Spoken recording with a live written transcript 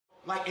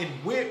Like, and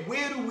where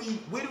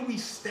do we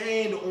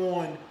stand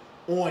on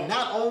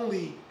not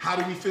only how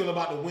do we feel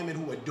about the women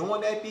who are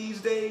doing that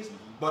these days,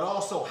 but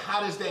also how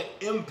does that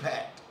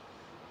impact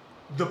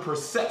the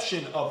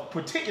perception of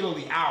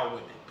particularly our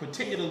women,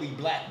 particularly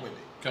black women?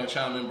 Can I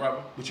chime in,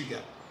 brother? What you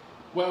got?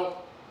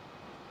 Well,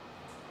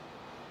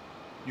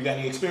 you got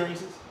any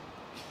experiences?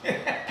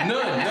 None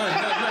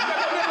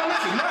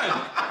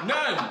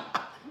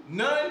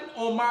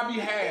on my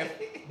behalf.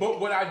 But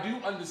what I do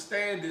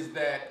understand is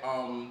that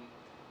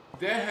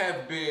there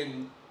have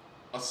been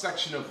a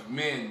section of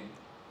men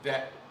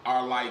that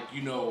are like,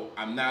 you know,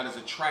 I'm not as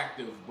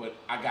attractive, but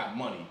I got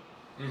money.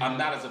 I'm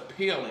not as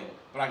appealing,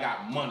 but I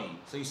got money.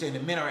 So you're saying the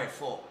men are at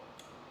fault?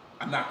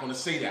 I'm not going to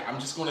say that. I'm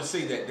just going to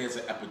say that there's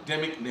an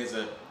epidemic, and there's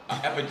an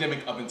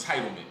epidemic of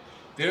entitlement.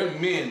 There are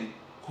men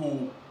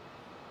who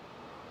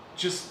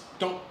just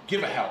don't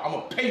give a hell. I'm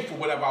going to pay for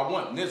whatever I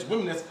want. And there's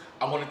women that's,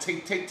 I want to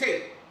take.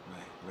 Right.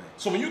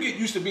 So when you get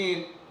used to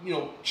being, you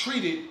know,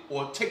 treated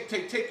or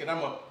take, and I'm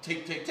going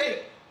to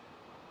take,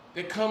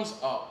 there comes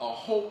a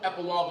whole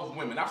epilogue of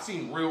women. I've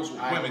seen reels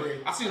with women. Agree.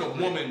 I've seen a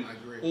woman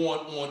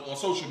on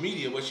social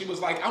media where she was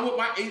like, I'm with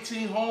my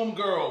 18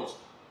 homegirls.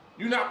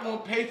 You're not going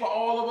to pay for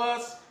all of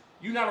us?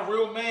 You're not a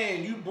real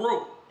man. You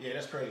broke. Yeah,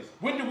 that's crazy.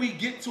 When do we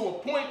get to a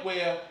point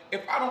where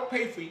if I don't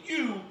pay for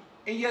you,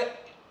 and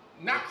yet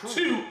not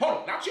two, hold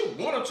on, not you,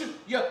 one or two,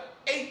 you're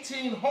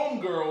 18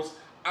 homegirls,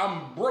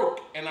 I'm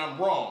broke and I'm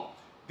wrong.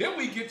 Then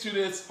we get to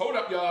this, hold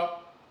up, y'all.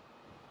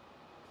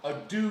 A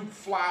dude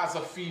flies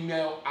a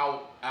female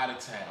out of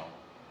town.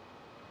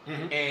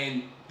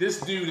 And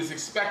this dude is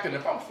expecting,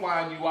 if I'm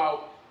flying you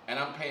out and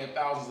I'm paying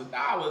thousands of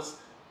dollars,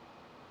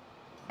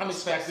 I'm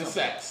expecting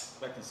sex.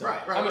 Right.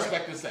 I'm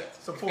expecting sex.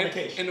 Some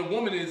fornication. And the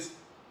woman is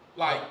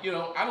like, you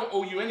know, I don't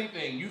owe you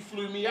anything. You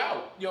flew me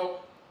out. You know,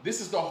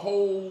 this is the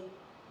whole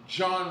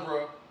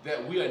genre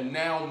that we are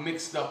now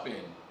mixed up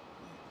in.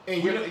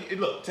 And you know,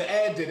 look, to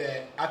add to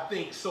that, I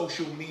think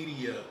social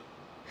media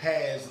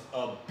has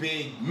a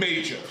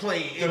major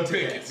play into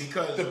that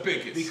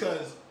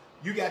because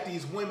you got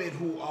these women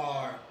who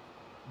are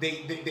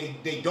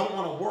they don't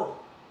want to work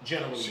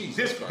generally.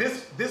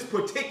 This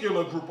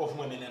particular group of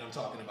women that I'm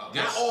talking about,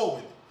 yes.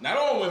 Not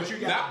all women, but you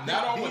got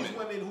not all these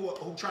women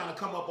who trying to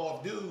come up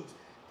off dudes.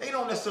 They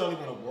don't necessarily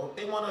want to work.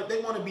 They want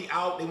to be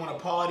out. They want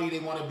to party. They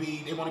want to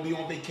be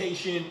on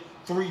vacation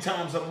 3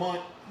 times a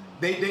month.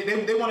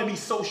 They want to be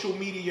social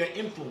media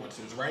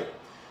influencers, right?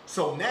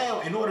 So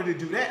now, in order to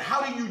do that,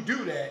 how do you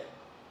do that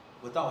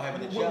without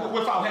having a job?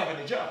 Without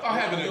having a job.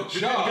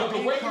 The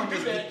way you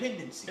do that,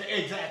 dependency.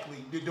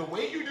 Exactly. The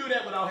way you do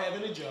that without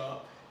having a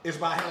job is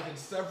by having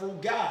several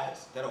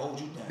guys that'll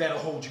hold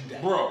you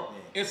down. Bro,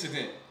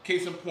 incident,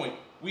 case in point,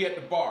 we at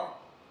the bar.